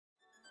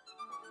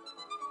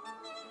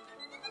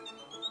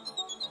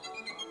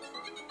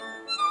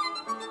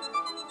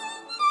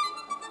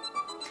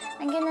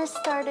gonna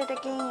start it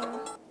again.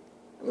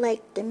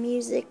 Like the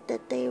music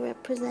that they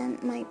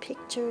represent, my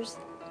pictures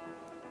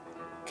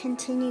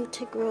continue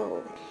to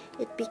grow.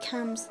 It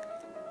becomes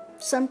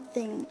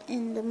something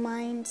in the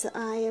mind's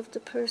eye of the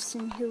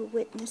person who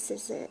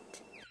witnesses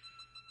it.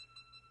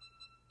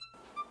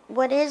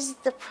 What is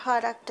the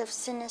product of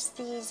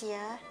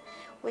synesthesia,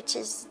 which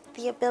is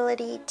the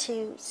ability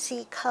to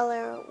see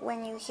color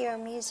when you hear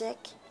music?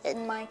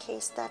 In my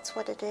case, that's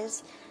what it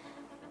is.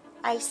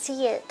 I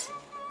see it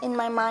in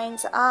my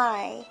mind's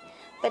eye,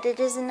 but it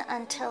isn't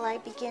until I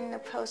begin the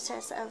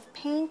process of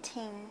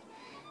painting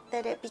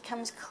that it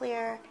becomes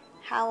clear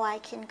how I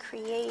can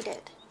create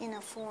it in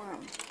a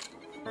form.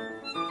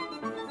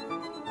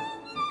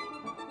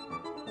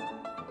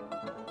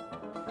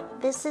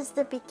 This is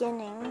the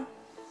beginning,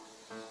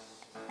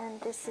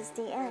 and this is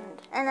the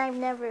end. And I've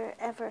never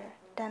ever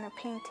done a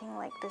painting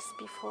like this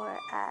before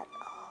at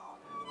all.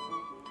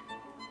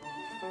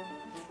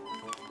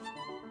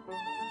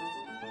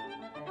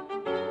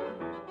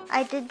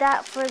 I did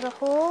that for the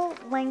whole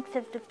length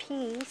of the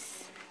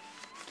piece.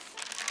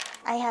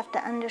 I have to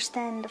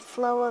understand the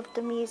flow of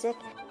the music.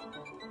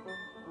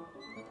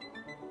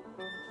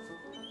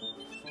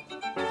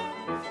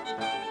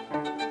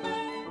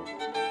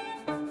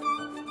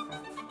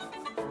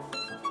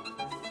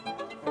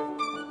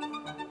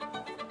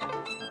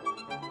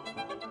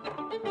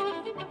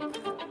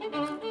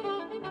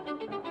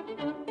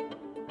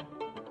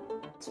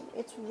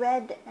 It's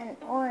red and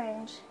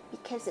orange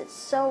because it's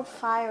so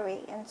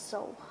fiery and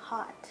so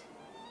hot.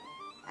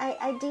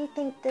 I do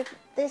think that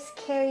this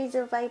carries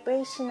a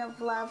vibration of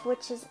love,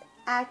 which is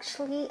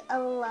actually a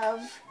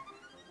love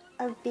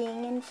of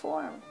being in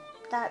form.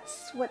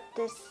 That's what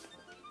this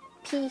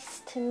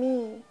piece to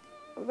me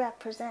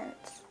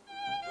represents.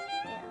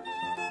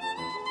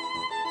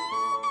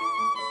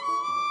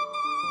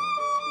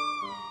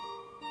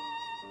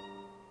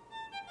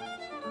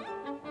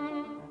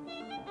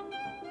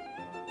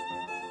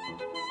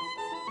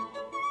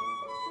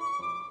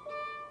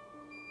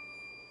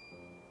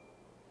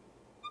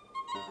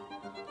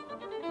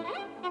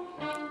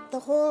 The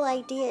whole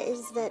idea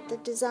is that the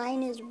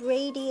design is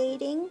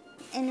radiating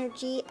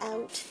energy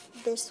out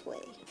this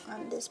way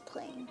on this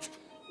plane,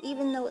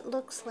 even though it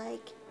looks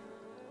like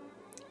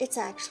it's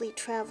actually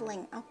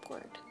traveling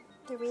upward.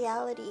 The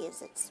reality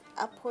is it's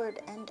upward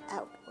and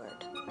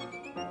outward.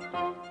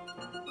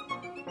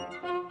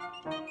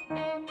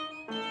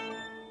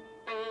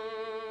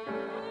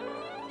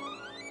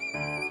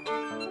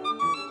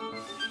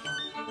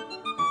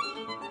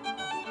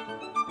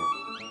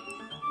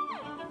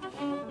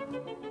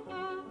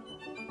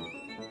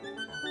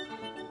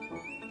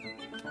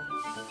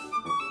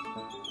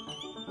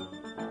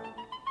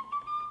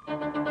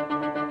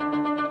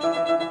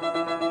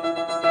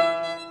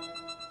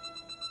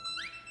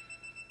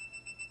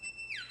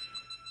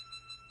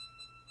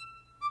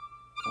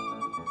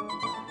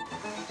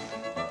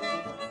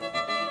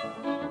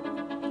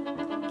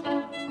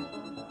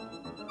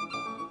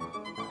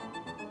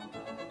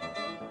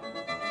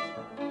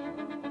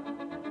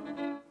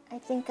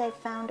 I think I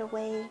found a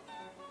way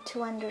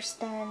to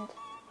understand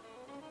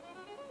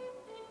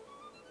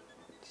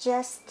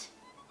just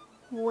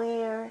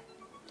where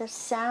the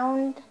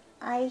sound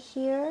I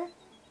hear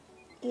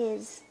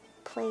is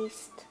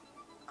placed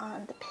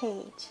on the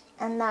page,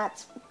 and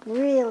that's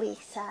really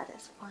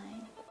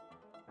satisfying.